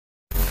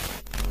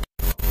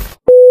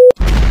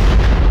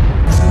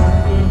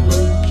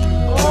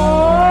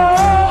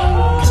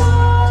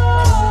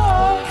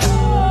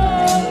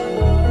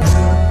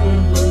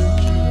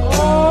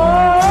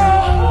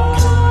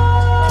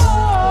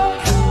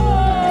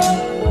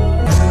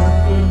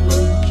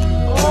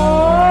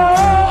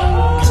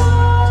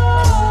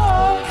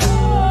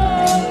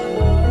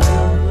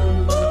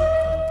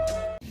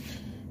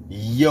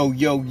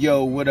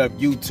Yo, what up,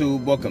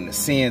 YouTube? Welcome to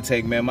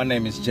Sinn-Take, man. My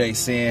name is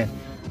Sin,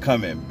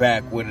 coming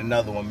back with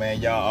another one, man.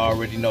 Y'all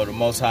already know the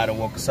Most High done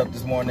woke us up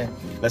this morning.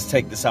 Let's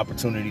take this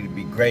opportunity to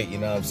be great, you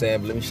know what I'm saying?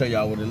 But let me show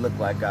y'all what it look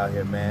like out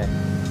here, man.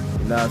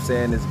 You know what I'm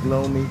saying? It's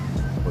gloomy,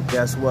 but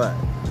guess what?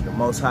 The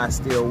Most High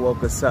still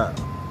woke us up.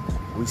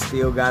 We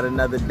still got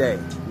another day.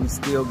 We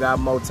still got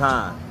more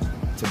time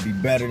to be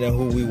better than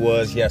who we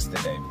was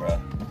yesterday, bro.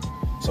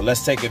 So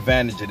let's take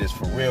advantage of this,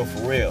 for real,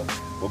 for real.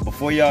 But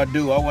before y'all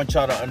do, I want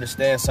y'all to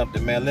understand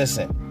something, man.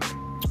 Listen,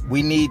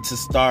 we need to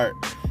start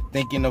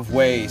thinking of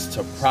ways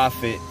to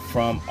profit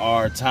from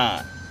our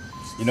time.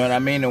 You know what I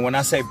mean? And when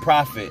I say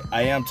profit,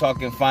 I am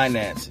talking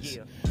finances.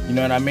 You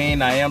know what I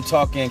mean? I am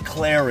talking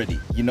clarity.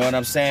 You know what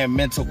I'm saying?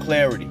 Mental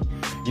clarity.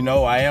 You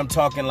know, I am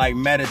talking like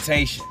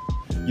meditation.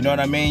 You know what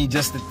I mean?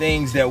 Just the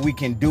things that we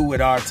can do with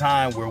our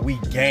time where we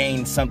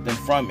gain something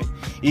from it.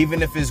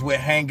 Even if it's with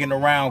hanging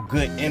around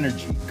good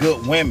energy,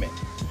 good women.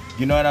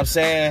 You know what I'm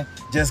saying?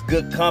 Just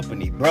good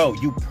company, bro.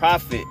 You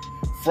profit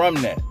from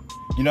that.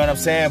 You know what I'm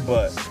saying?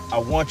 But I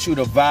want you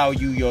to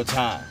value your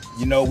time.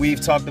 You know, we've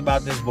talked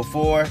about this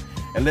before.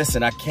 And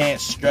listen, I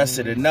can't stress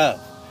it enough,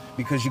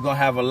 because you're going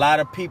to have a lot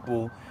of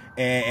people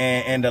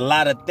and a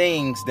lot of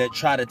things that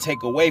try to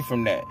take away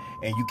from that.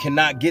 And you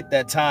cannot get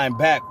that time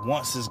back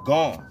once it's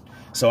gone.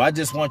 So I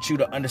just want you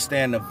to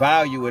understand the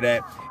value of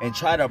that and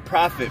try to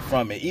profit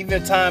from it.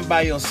 Even time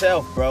by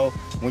yourself, bro.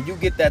 When you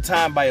get that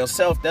time by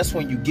yourself, that's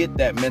when you get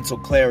that mental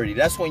clarity.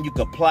 That's when you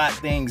can plot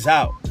things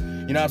out.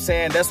 You know what I'm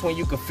saying? That's when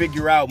you can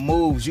figure out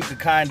moves. You could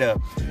kind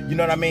of, you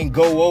know what I mean,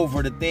 go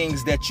over the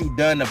things that you've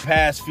done the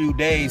past few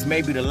days,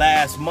 maybe the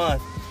last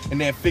month,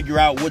 and then figure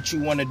out what you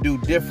want to do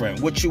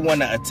different, what you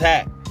want to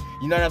attack.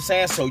 You know what I'm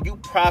saying? So you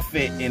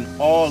profit in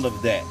all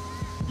of that.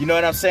 You know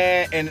what I'm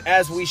saying? And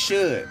as we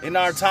should. In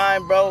our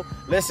time, bro,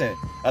 listen,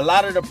 a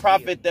lot of the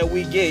profit that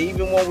we get,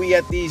 even when we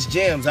at these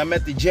gyms, I'm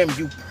at the gym,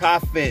 you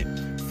profit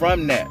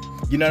from that.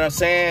 You know what I'm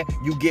saying?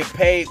 You get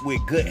paid with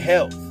good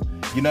health.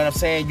 You know what I'm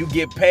saying? You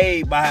get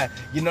paid by,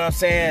 you know what I'm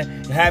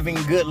saying, having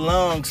good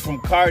lungs from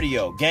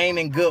cardio,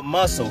 gaining good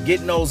muscle,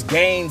 getting those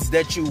gains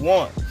that you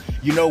want.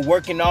 You know,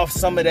 working off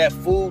some of that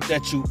food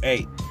that you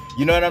ate.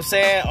 You know what I'm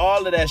saying?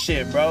 All of that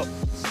shit, bro.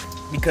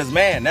 Because,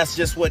 man, that's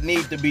just what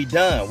needs to be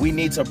done. We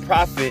need to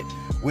profit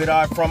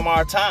from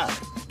our time.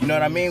 You know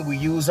what I mean? We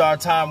use our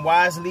time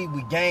wisely.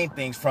 We gain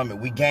things from it.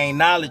 We gain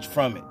knowledge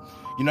from it.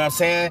 You know what I'm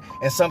saying?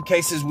 In some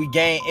cases, we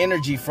gain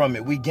energy from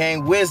it. We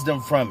gain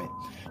wisdom from it.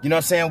 You know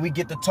what I'm saying? We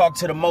get to talk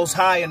to the Most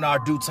High in our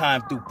due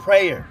time through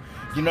prayer.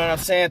 You know what I'm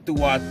saying?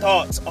 Through our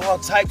thoughts, all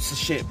types of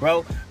shit,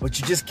 bro. But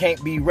you just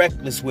can't be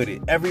reckless with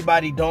it.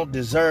 Everybody don't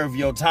deserve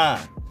your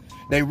time.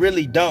 They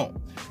really don't.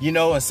 You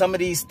know, and some of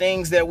these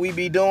things that we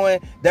be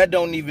doing, that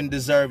don't even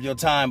deserve your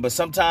time. But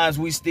sometimes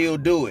we still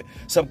do it.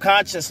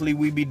 Subconsciously,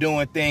 we be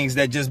doing things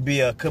that just be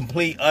a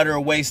complete, utter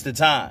waste of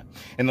time.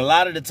 And a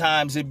lot of the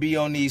times it be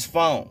on these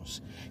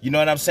phones. You know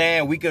what I'm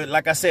saying? We could,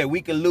 like I said,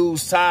 we could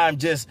lose time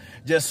just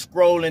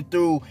scrolling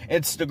through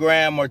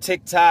Instagram or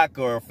TikTok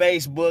or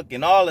Facebook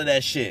and all of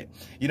that shit.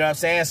 You know what I'm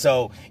saying?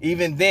 So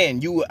even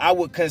then, I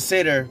would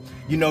consider,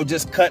 you know,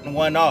 just cutting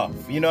one off.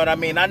 You know what I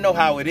mean? I know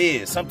how it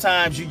is.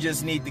 Sometimes you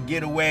just need to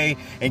get away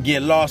and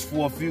get lost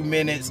for a few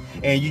minutes,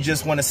 and you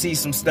just want to see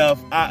some stuff.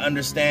 I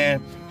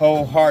understand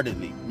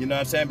wholeheartedly. You know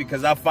what I'm saying?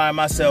 Because I find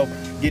myself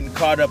getting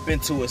caught up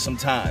into it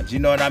sometimes. You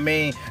know what I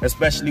mean?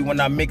 Especially when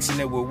I'm mixing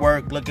it with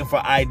work, looking for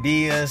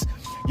ideas.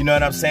 You know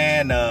what I'm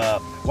saying?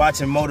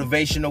 Watching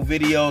motivational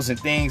videos and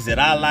things that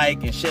I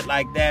like and shit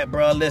like that,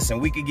 bro. Listen,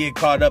 we could get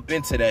caught up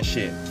into that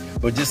shit.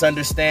 But just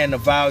understand the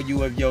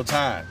value of your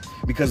time.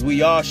 Because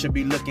we all should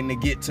be looking to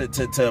get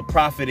to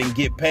profit and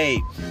get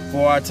paid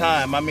for our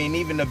time. I mean,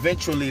 even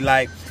eventually,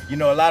 like, you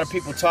know, a lot of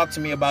people talk to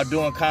me about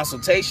doing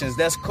consultations.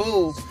 That's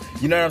cool.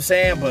 You know what I'm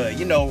saying? But,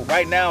 you know,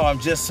 right now I'm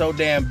just so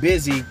damn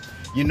busy.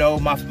 You know,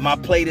 my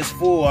plate is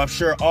full. I'm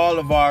sure all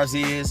of ours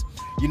is.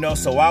 You know,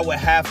 so I would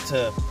have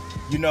to,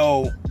 you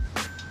know,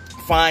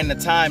 find the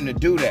time to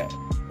do that.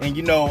 And,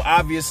 you know,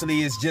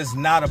 obviously it's just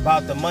not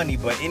about the money.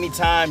 But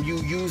anytime you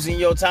using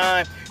your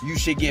time, you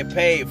should get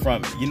paid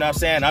from it. You know what I'm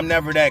saying? I'm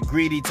never that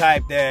greedy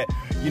type that,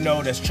 you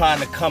know, that's trying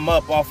to come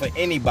up off of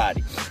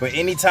anybody. But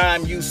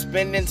anytime you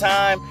spending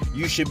time,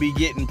 you should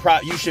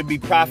be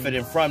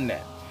profiting from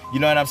that. You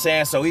know what I'm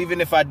saying? So even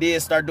if I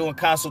did start doing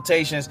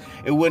consultations,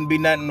 it wouldn't be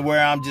nothing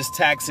where I'm just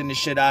taxing the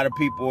shit out of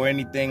people or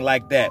anything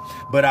like that.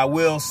 But I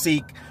will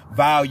seek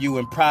value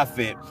and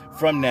profit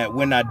from that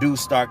when I do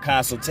start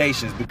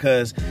consultations,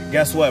 because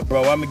guess what,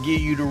 bro? I'm gonna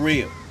give you the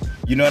real.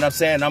 You know what I'm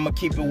saying? I'm gonna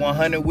keep it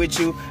 100 with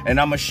you,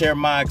 and I'm gonna share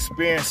my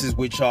experiences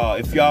with y'all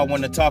if y'all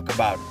want to talk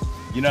about it.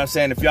 You know what I'm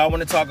saying? If y'all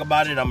want to talk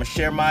about it, I'm gonna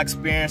share my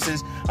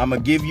experiences. I'm gonna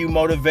give you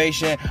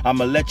motivation. I'm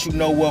gonna let you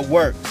know what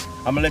works.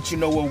 I'm gonna let you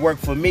know what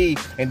worked for me,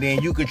 and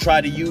then you can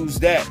try to use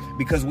that,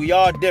 because we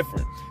all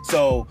different.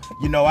 So,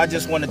 you know, I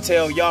just want to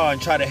tell y'all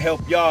and try to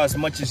help y'all as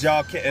much as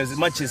y'all can, as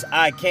much as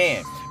I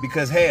can.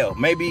 Because hell,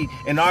 maybe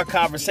in our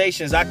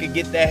conversations I could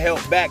get that help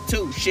back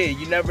too. Shit,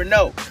 you never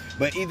know.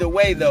 But either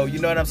way though, you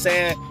know what I'm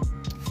saying?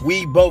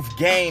 We both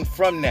gain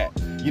from that.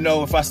 you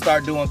know, if I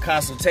start doing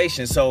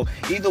consultations. So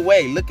either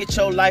way, look at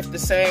your life the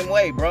same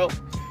way, bro.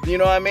 You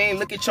know what I mean?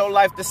 Look at your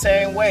life the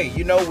same way.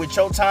 You know, with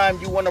your time,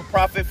 you want to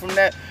profit from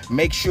that.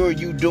 Make sure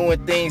you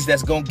doing things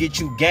that's going to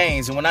get you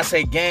gains. And when I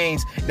say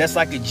gains, that's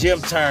like a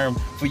gym term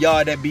for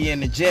y'all that be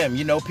in the gym.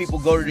 You know, people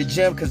go to the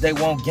gym because they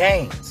want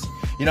gains.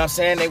 You know what I'm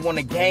saying? They want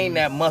to gain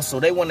that muscle.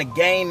 They want to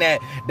gain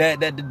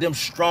them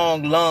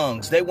strong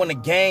lungs. They want to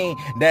gain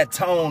that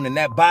tone and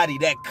that body,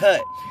 that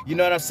cut. You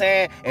know what I'm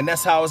saying? And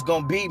that's how it's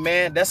going to be,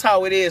 man. That's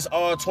how it is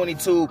all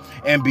 22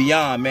 and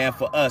beyond, man,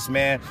 for us,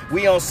 man.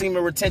 We on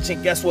semen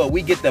retention. Guess what?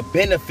 We get the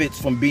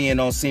benefits from being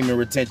on semen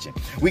retention.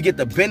 We get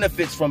the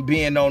benefits from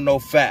being on no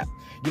fap.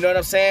 You know what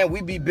I'm saying?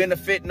 We be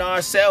benefiting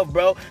ourselves,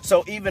 bro.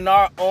 So even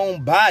our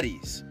own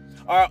bodies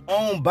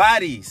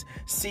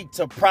seek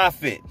to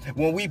profit.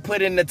 When we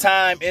put in the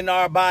time in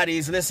our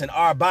bodies, listen,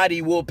 our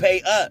body will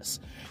pay us.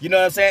 You know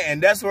what I'm saying?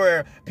 And that's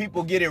where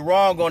people get it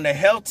wrong on the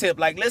health tip.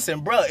 Like,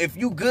 listen, bro, if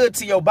you good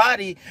to your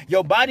body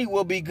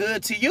will be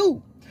good to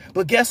you.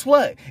 But guess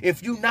what?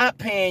 If you not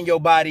paying your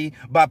body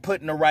by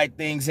putting the right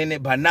things in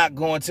it, by not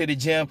going to the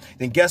gym,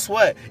 then guess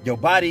what? Your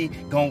body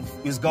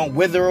is gonna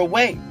wither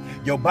away.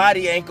 Your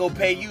body ain't gonna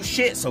pay you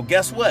shit. So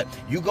guess what?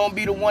 You gonna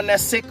be the one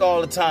that's sick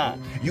all the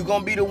time. You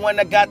gonna be the one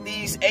that got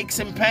these aches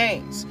and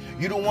pains.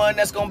 You the one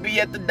that's gonna be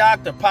at the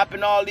doctor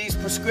popping all these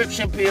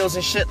prescription pills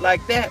and shit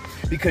like that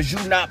because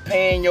you not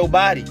paying your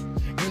body.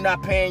 You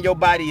not paying your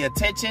body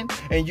attention,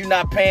 and you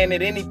not paying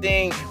it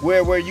anything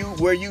where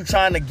you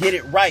trying to get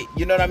it right.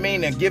 You know what I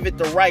mean? And give it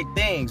the right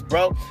things,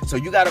 bro. So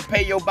you gotta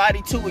pay your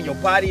body too, and your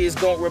body is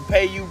gonna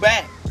repay you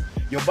back.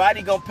 Your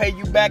body gonna pay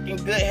you back in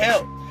good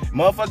health.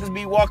 Motherfuckers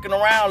be walking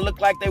around, look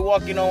like they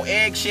walking on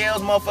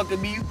eggshells.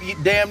 Motherfuckers be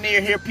damn near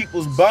hear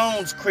people's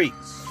bones creak.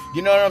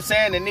 You know what I'm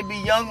saying? And it be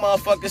young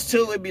motherfuckers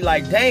too. It be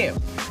like, damn.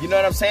 You know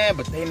what I'm saying?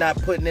 But they not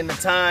putting in the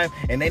time,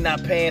 and they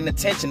not paying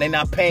attention. They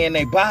not paying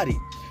their body.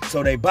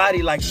 So they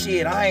body like,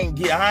 shit, I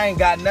ain't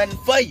got nothing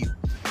for you.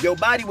 Your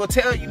body will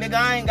tell you, nigga,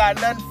 I ain't got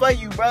nothing for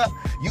you, bruh.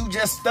 You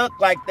just stuck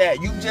like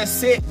that. You just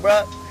sick,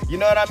 bruh. You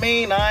know what I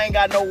mean? I ain't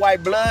got no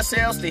white blood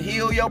cells to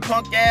heal your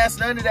punk ass,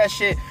 none of that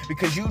shit,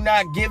 because you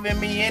not giving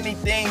me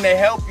anything to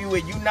help you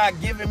with. You not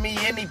giving me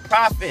any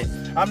profit.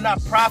 I'm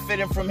not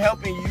profiting from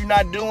helping you. You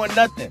not doing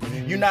nothing.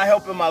 You not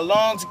helping my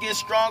lungs get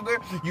stronger.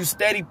 You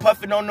steady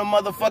puffing on the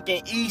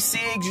motherfucking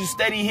e-cigs. You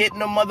steady hitting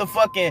the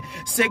motherfucking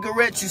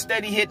cigarettes. You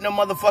steady hitting the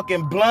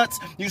motherfucking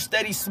blunts. You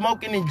steady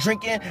smoking and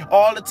drinking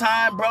all the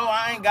time, bro.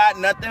 I ain't got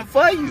nothing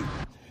for you.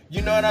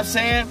 You know what I'm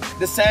saying?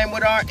 The same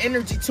with our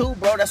energy too,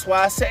 bro. That's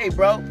why I say,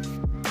 bro,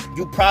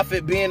 you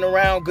profit being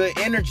around good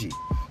energy.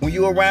 When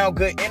you around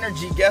good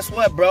energy, guess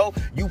what, bro?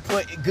 You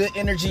put good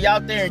energy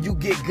out there and you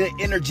get good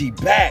energy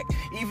back,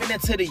 even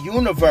into the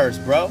universe,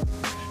 bro.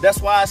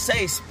 That's why I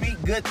say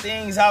speak good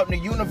things out in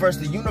the universe.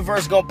 The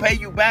universe gonna pay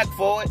you back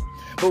for it.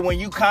 But when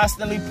you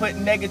constantly put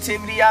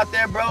negativity out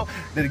there, bro,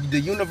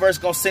 the universe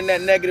gonna send that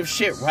negative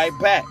shit right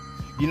back.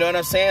 You know what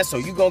I'm saying? So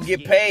you gonna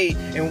get paid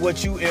in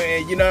what you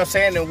know what I'm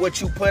saying, in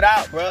what you put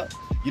out, bro.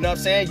 You know what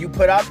I'm saying? You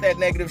put out that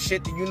negative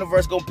shit, the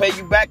universe gonna pay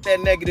you back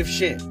that negative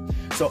shit.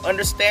 So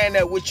understand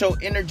that with your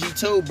energy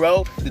too,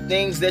 bro. The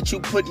things that you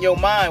put in your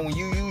mind, when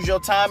you use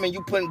your time and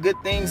you putting good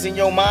things in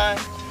your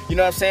mind, you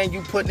know what I'm saying?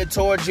 You putting it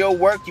towards your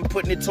work, you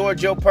putting it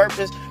towards your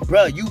purpose,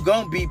 bro, you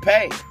gonna be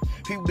paid.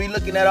 People be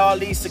looking at all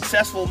these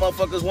successful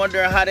motherfuckers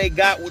wondering how they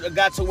got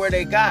to where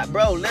they got.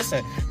 Bro,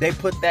 listen, they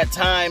put that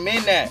time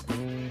in that.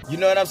 You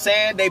know what I'm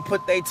saying? They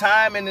put their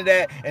time into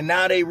that, and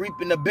now they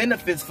reaping the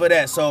benefits for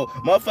that. So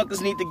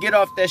motherfuckers need to get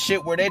off that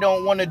shit where they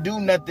don't want to do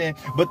nothing,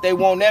 but they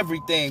want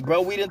everything,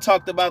 bro. We done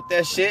talked about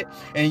that shit,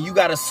 and you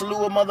got a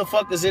slew of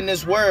motherfuckers in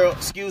this world,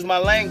 excuse my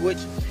language,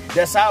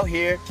 that's out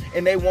here,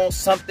 and they want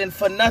something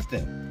for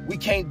nothing. We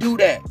can't do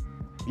that.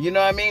 You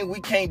know what I mean? We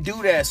can't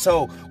do that.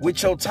 So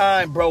with your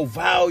time, bro,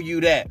 value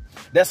that.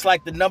 That's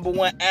like the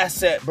 #1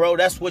 asset, bro.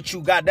 That's what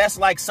you got. That's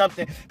like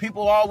something.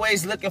 People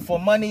always looking for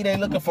money. They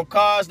looking for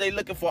cars. They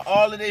looking for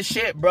all of this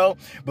shit, bro.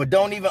 But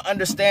don't even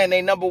understand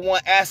their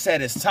 #1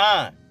 asset is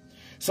time.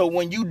 So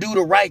when you do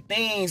the right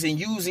things and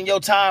using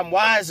your time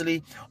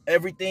wisely,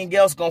 everything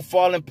else gonna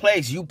fall in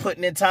place. You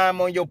putting in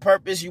time on your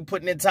purpose. You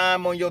putting in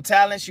time on your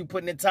talents. You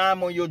putting in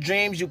time on your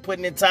dreams. You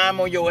putting in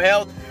time on your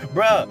health.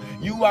 Bruh,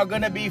 you are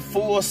gonna be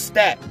full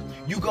stack.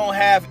 You gonna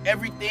have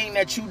everything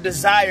that you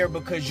desire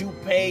because you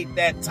paid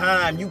that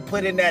time. You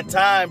put in that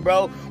time,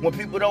 bro. When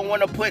people don't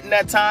want to put in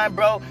that time,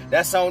 bro,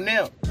 that's on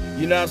them.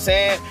 You know what I'm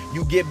saying?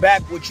 You get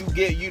back what you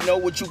get. You know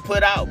what you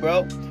put out,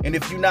 bro. And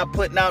if you're not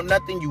putting out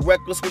nothing, you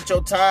reckless with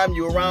your time,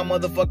 you around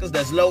motherfuckers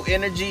that's low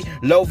energy,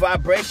 low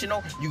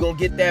vibrational, you gonna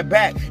get that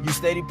back. You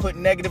steady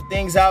putting negative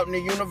things out in the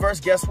universe,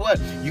 guess what?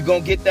 You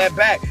gonna get that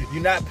back.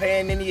 You're not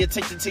paying any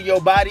attention to your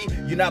body.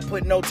 You're not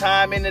putting no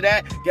time into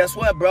that. Guess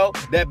what, bro?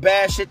 That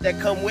bad shit that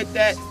come with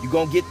that, you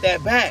gonna get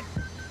that back.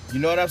 You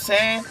know what I'm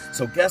saying?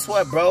 So guess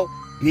what, bro?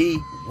 Be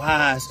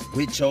wise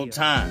with your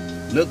time.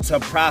 Look to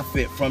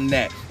profit from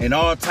that in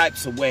all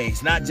types of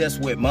ways, not just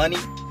with money,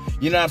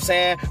 you know what I'm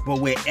saying, but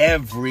with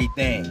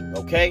everything,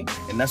 okay?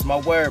 And that's my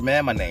word,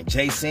 man. My name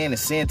Sinn, and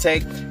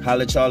Sinn-Take.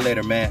 Holla at y'all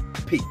later, man.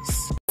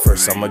 Peace.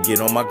 First, I'ma get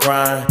on my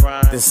grind.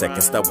 Then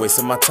second, stop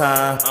wasting my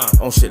time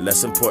on shit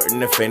less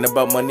important. If ain't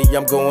about money,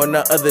 I'm going the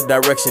other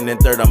direction. And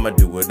third, I'ma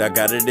do what I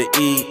gotta to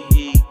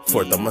eat.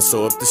 Fourth, I'ma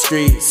sew up the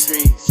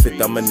streets.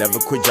 Fifth, I'ma never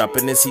quit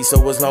dropping this heat.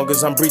 So as long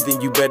as I'm breathing,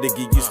 you better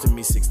get used to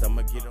me. Sixth,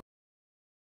 I'ma get on